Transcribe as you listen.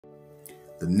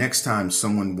The next time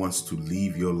someone wants to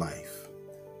leave your life,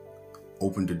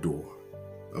 open the door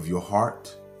of your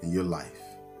heart and your life,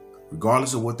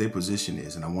 regardless of what their position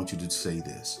is. And I want you to say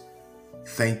this: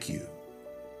 thank you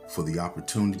for the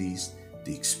opportunities,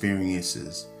 the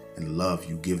experiences, and love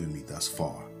you've given me thus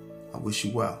far. I wish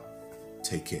you well.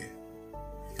 Take care.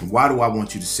 And why do I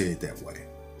want you to say it that way?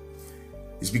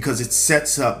 It's because it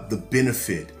sets up the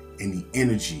benefit and the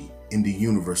energy in the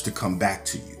universe to come back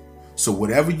to you. So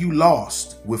whatever you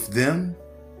lost with them,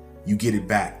 you get it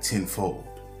back tenfold.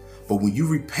 But when you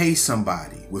repay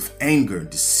somebody with anger,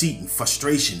 deceit, and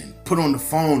frustration, and put on the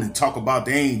phone and talk about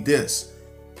they ain't this,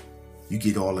 you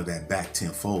get all of that back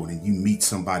tenfold, and you meet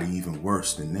somebody even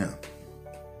worse than them.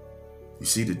 You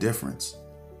see the difference?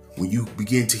 When you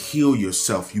begin to heal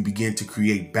yourself, you begin to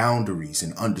create boundaries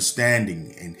and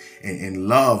understanding, and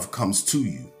love comes to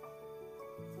you.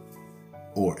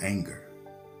 Or anger.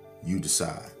 You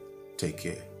decide. Take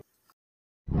care.